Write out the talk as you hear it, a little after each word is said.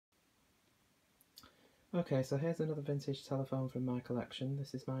Okay, so here's another vintage telephone from my collection.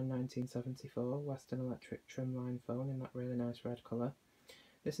 This is my 1974 Western Electric Trimline phone in that really nice red colour.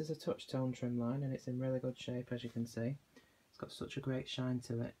 This is a touch-tone trimline and it's in really good shape, as you can see. It's got such a great shine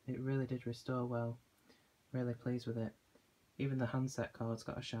to it. It really did restore well. Really pleased with it. Even the handset cord's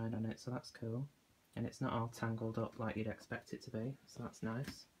got a shine on it, so that's cool. And it's not all tangled up like you'd expect it to be, so that's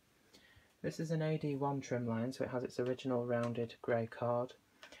nice. This is an AD1 trimline, so it has its original rounded grey cord.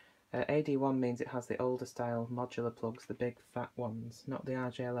 AD1 means it has the older style modular plugs, the big fat ones, not the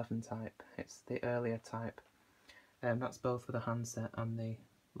RJ11 type, it's the earlier type. That's both for the handset and the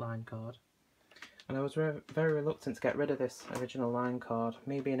line cord. And I was very reluctant to get rid of this original line cord.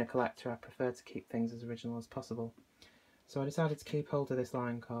 Me being a collector, I prefer to keep things as original as possible. So I decided to keep hold of this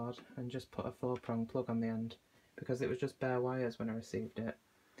line cord and just put a 4-prong plug on the end, because it was just bare wires when I received it.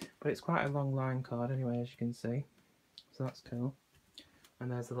 But it's quite a long line cord anyway, as you can see, so that's cool. And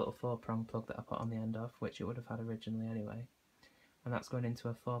there's the little 4-prong plug that I put on the end of, which it would have had originally anyway. And that's going into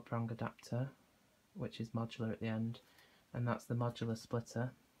a 4-prong adapter, which is modular at the end. And that's the modular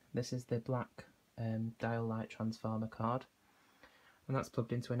splitter. This is the black dial light transformer card. And that's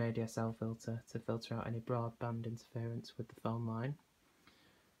plugged into an ADSL filter to filter out any broadband interference with the phone line.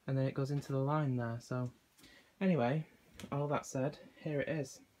 And then it goes into the line there. So anyway, all that said, here it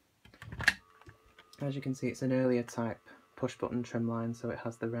is. As you can see, it's an earlier type push button trimline, so it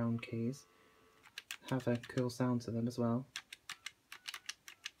has the round keys. Have a cool sound to them as well.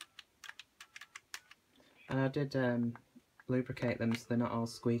 And I did lubricate them so they're not all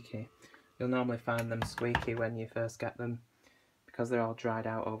squeaky. You'll normally find them squeaky when you first get them because they're all dried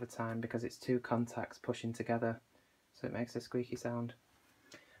out over time, because it's two contacts pushing together, so it makes a squeaky sound.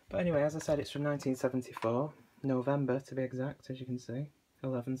 But anyway, as I said, it's from 1974, November to be exact, as you can see,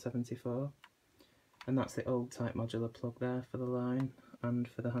 11/74. And that's the old type modular plug there for the line and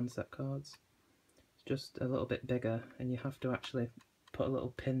for the handset cords. It's just a little bit bigger, and you have to actually put a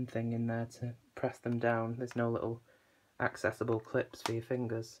little pin thing in there to press them down. There's no little accessible clips for your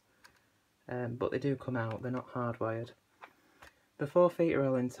fingers, but they do come out, they're not hardwired. The 4 feet are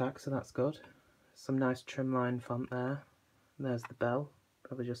all intact, so that's good. Some nice trimline font there. There's the bell,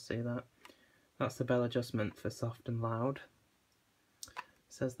 probably just see that. That's the bell adjustment for soft and loud.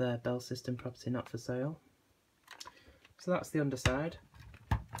 Says there, bell system property not for sale. So that's the underside.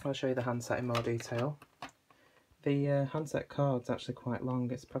 I'll show you the handset in more detail. The handset cord's actually quite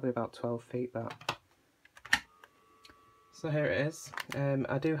long, it's probably about 12 feet that. So here it is.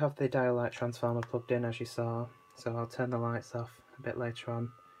 I do have the dial light transformer plugged in, as you saw, so I'll turn the lights off a bit later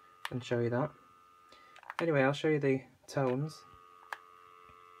on and show you that. Anyway, I'll show you the tones.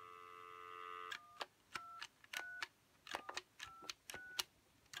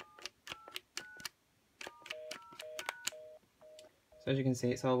 So as you can see,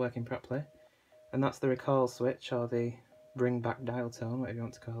 it's all working properly, and that's the recall switch, or the bring back dial tone, whatever you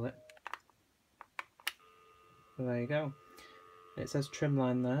want to call it. So there you go. It says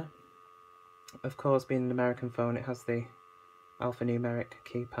trimline there. Of course, being an American phone, it has the alphanumeric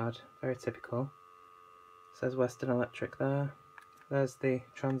keypad, very typical. It says Western Electric there. There's the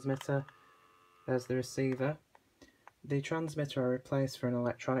transmitter, there's the receiver. The transmitter I replaced for an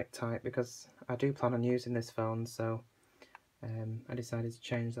electronic type because I do plan on using this phone, so I decided to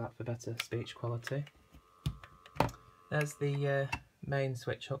change that for better speech quality. There's the main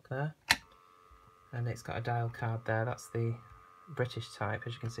switch hook there, and it's got a dial card there. That's the British type.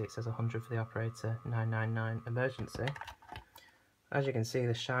 As you can see, it says 100 for the operator, 999 emergency. As you can see,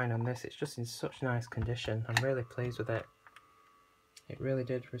 the shine on this, it's just in such nice condition. I'm really pleased with it. It really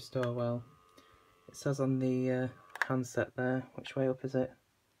did restore well. It says on the handset there, which way up is it?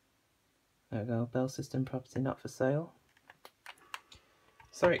 There we go, bell system property not for sale.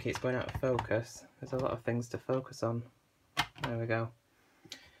 Sorry it keeps going out of focus, there's a lot of things to focus on. There we go.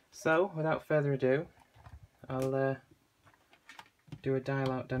 So, without further ado, I'll do a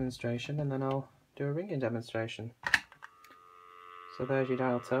dial out demonstration and then I'll do a ringing demonstration. So there's your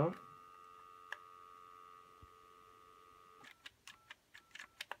dial tone.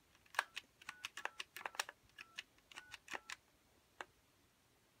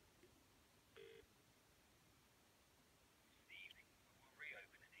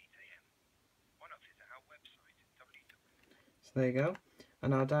 So there you go,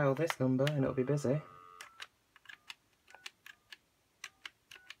 and I'll dial this number and it'll be busy.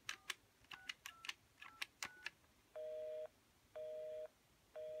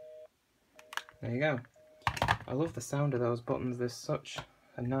 There you go. I love the sound of those buttons, there's such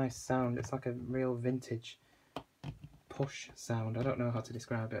a nice sound, it's like a real vintage push sound. I don't know how to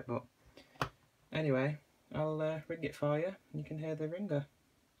describe it, but anyway, I'll ring it for you and you can hear the ringer.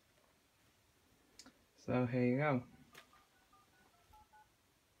 So So here you go.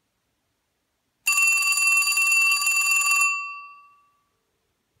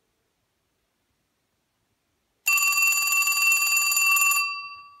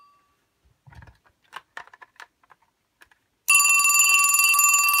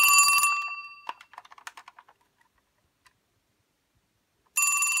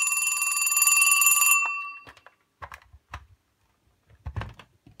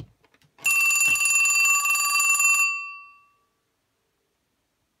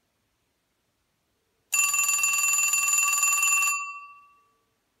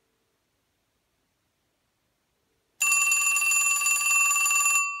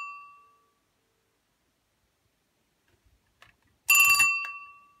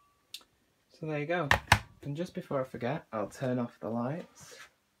 So there you go. And just before I forget, I'll turn off the lights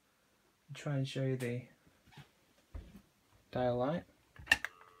and try and show you the dial light.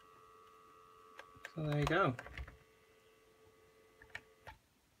 So there you go.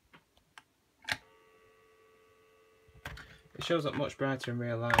 It shows up much brighter in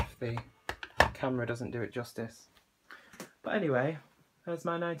real life. The camera doesn't do it justice. But anyway, there's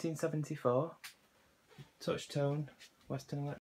my 1974 touch tone Western Electric.